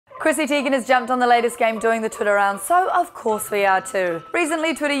Chrissy Teigen has jumped on the latest game doing the Twitter round, so of course we are too.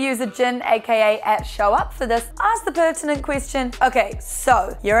 Recently, Twitter user Jin, aka @ShowUpForThis, asked the pertinent question, okay,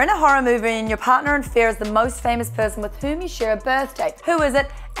 so you're in a horror movie and your partner in fear is the most famous person with whom you share a birthday. Who is it,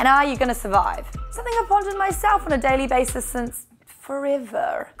 and are you gonna survive? Something I've pondered myself on a daily basis since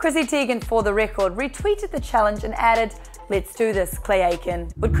forever. Chrissy Teigen, for the record, retweeted the challenge and added, "Let's do this, Clay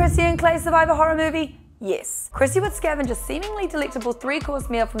Aiken." Would Chrissy and Clay survive a horror movie? Yes. Chrissy would scavenge a seemingly delectable 3-course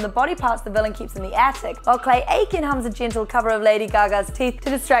meal from the body parts the villain keeps in the attic, while Clay Aiken hums a gentle cover of Lady Gaga's Teeth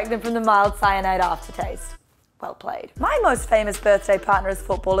to distract him from the mild cyanide aftertaste. Well played. My most famous birthday partner is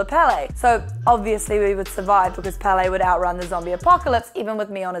footballer Pele, so obviously we would survive because Pele would outrun the zombie apocalypse even with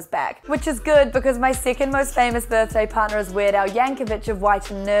me on his back. Which is good because my second most famous birthday partner is Weird Al Yankovic of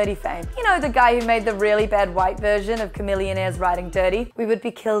White and Nerdy fame. You know, the guy who made the really bad white version of Chameleonaire's Riding Dirty? We would be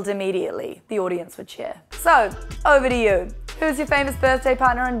killed immediately. The audience would cheer. So, over to you. Who's your famous birthday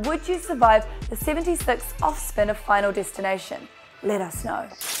partner and would you survive the 76th off-spin of Final Destination? Let us know.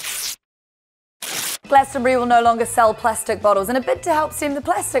 Glastonbury will no longer sell plastic bottles in a bid to help stem the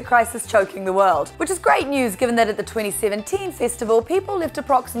plastic crisis choking the world. Which is great news given that at the 2017 festival, people left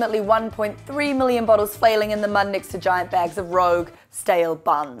approximately 1.3 million bottles flailing in the mud next to giant bags of Rogue stale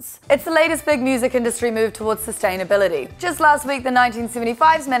buns. It's the latest big music industry move towards sustainability. Just last week, the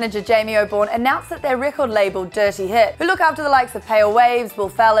 1975's manager Jamie O'Bourne announced that their record label Dirty Hit, who look after the likes of Pale Waves, Will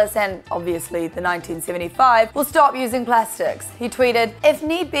Fellis, and obviously the 1975, will stop using plastics. He tweeted, "If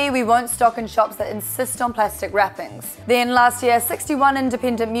need be, we won't stock in shops that insist on plastic wrappings." Then last year, 61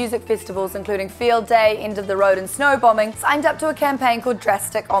 independent music festivals, including Field Day, End of the Road, and Snowbombing, signed up to a campaign called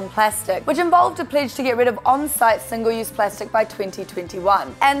Drastic on Plastic, which involved a pledge to get rid of on-site single-use plastic by 2021.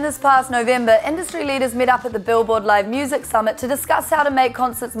 And this past November, industry leaders met up at the Billboard Live Music Summit to discuss how to make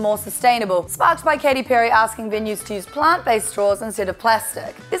concerts more sustainable, sparked by Katy Perry asking venues to use plant-based straws instead of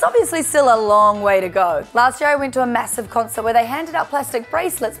plastic. There's obviously still a long way to go. Last year I went to a massive concert where they handed out plastic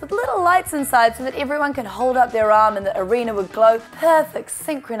bracelets with little lights inside so that everyone could hold up their arm and the arena would glow. Perfect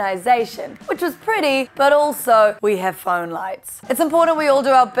synchronization, which was pretty, but also we have phone lights. It's important we all do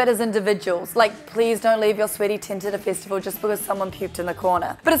our bit as individuals, like please don't leave your sweaty tint at a festival just because someone puked in the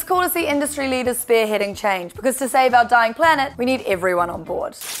corner. But it's cool to see industry leaders spearheading change, because to save our dying planet, we need everyone on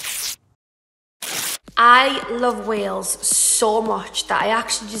board. I love whales so much that I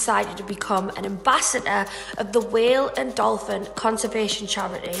actually decided to become an ambassador of the Whale and Dolphin Conservation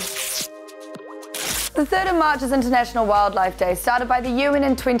Charity. The 3rd of March is International Wildlife Day, started by the UN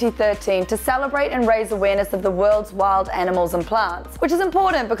in 2013 to celebrate and raise awareness of the world's wild animals and plants, which is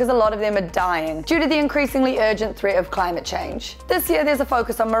important because a lot of them are dying due to the increasingly urgent threat of climate change. This year there's a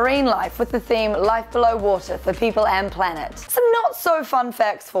focus on marine life with the theme Life Below Water for People and Planet. Some not so fun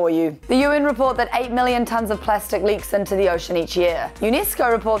facts for you. The UN report that 8 million tons of plastic leaks into the ocean each year. UNESCO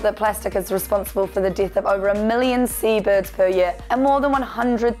report that plastic is responsible for the death of over 1 million seabirds per year and more than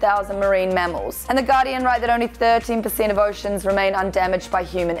 100,000 marine mammals. And the Guardian write that only 13% of oceans remain undamaged by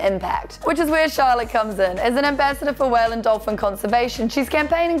human impact. Which is where Charlotte comes in. As an ambassador for whale and dolphin conservation, she's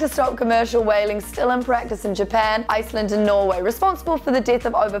campaigning to stop commercial whaling still in practice in Japan, Iceland and Norway, responsible for the death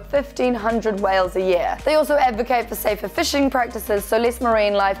of over 1,500 whales a year. They also advocate for safer fishing practices so less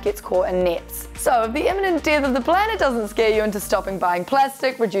marine life gets caught in nets. So if the imminent death of the planet doesn't scare you into stopping buying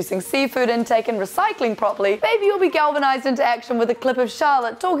plastic, reducing seafood intake and recycling properly, maybe you'll be galvanized into action with a clip of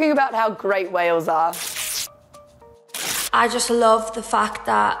Charlotte talking about how great whales are. I just love the fact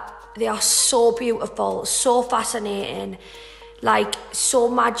that they are so beautiful, so fascinating, like so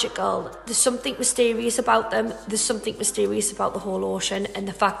magical. There's something mysterious about them. There's something mysterious about the whole ocean and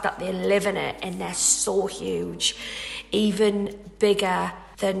the fact that they live in it and they're so huge, even bigger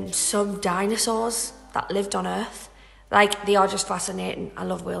than some dinosaurs that lived on Earth. Like, they are just fascinating. I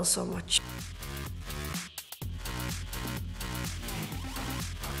love whales so much.